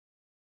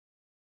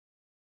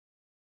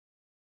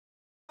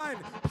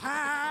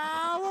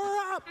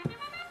Power up!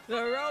 The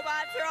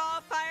robots are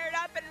all fired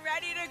up and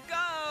ready to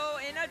go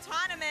in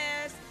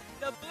autonomous.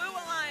 The Blue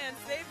Alliance,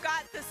 they've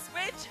got the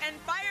Switch and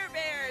Fire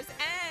Bears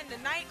and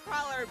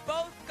Nightcrawler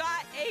both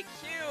got a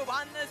cube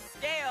on the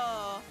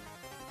scale.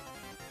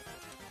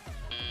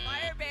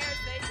 Fire Bears,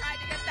 they tried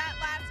to get that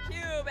last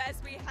cube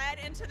as we head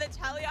into the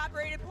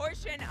teleoperated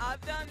portion of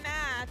the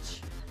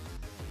match.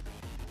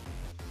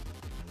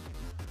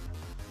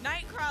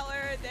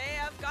 Nightcrawler, they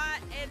have got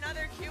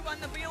another cube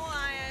on the Blue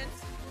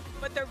Alliance,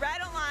 but the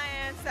Red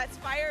Alliance, that's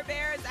Fire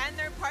Bears and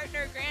their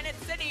partner Granite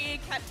City,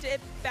 kept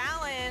it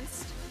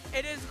balanced.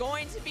 It is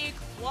going to be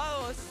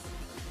close.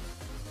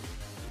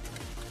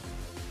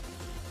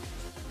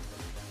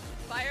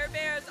 Fire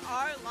Bears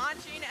are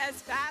launching as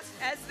fast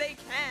as they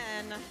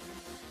can.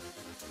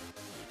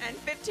 And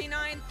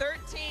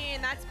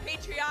 59-13, that's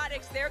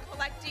Patriotics. They're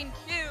collecting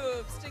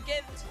cubes to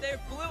give to their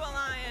Blue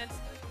Alliance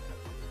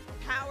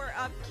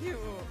power-up cubes.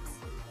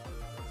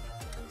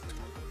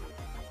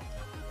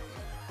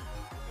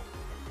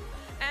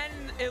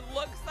 And it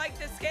looks like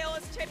the scale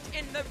is tipped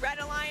in the Red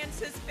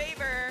Alliance's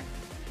favor.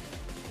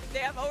 They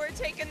have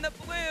overtaken the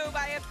blue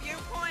by a few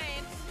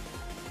points.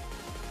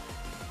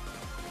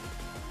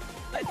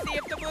 Let's see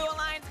if the Blue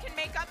Alliance can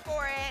make up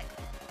for it.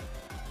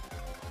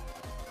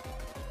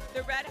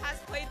 The red has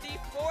played the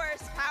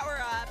Force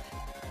power-up.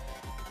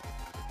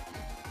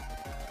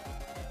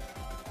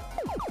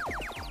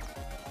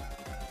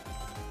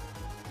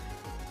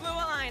 Blue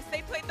Alliance,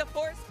 they played the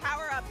Force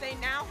power-up. They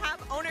now have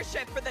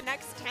ownership for the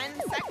next 10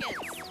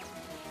 seconds.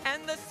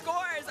 And the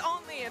score is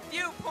only a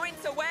few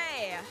points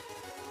away.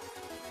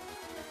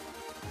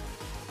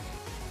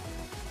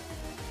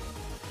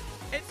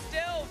 It's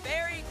still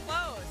very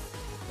close.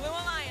 Blue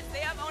Alliance, they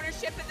have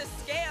ownership of the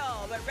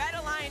scale, but Red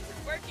Alliance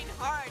is working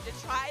hard to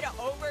try to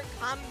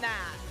overcome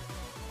that.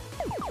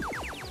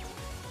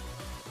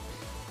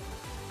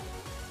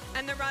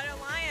 And the Red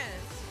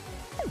Alliance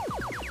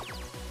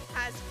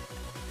has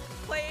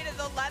played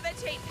the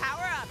Levitate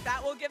power-up.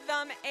 That will give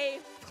them a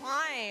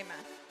climb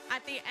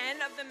at the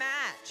end of the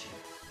match.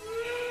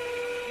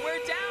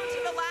 We're down to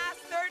the last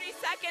 30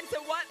 seconds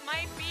of what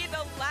might be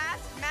the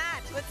last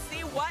match. Let's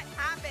see what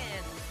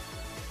happens.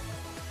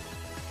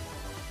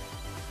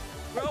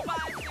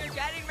 Robots are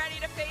getting ready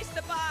to face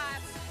the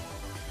boss.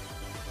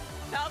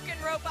 Falcon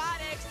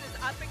Robotics is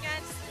up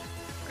against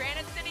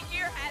Granite City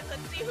Gearhead.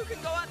 Let's see who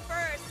can go up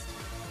first.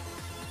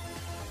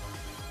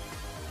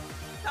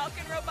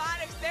 Falcon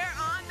Robotics, they're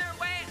on their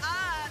way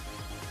up.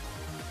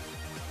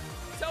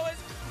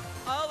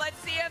 Oh, let's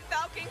see if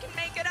Falcon can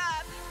make it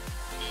up.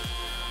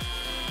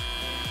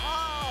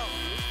 Oh.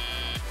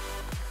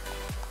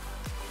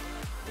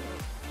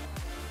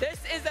 This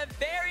is a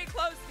very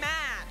close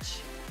match.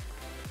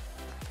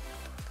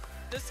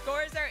 The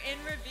scores are in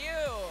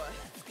review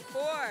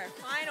for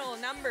final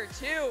number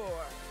 2.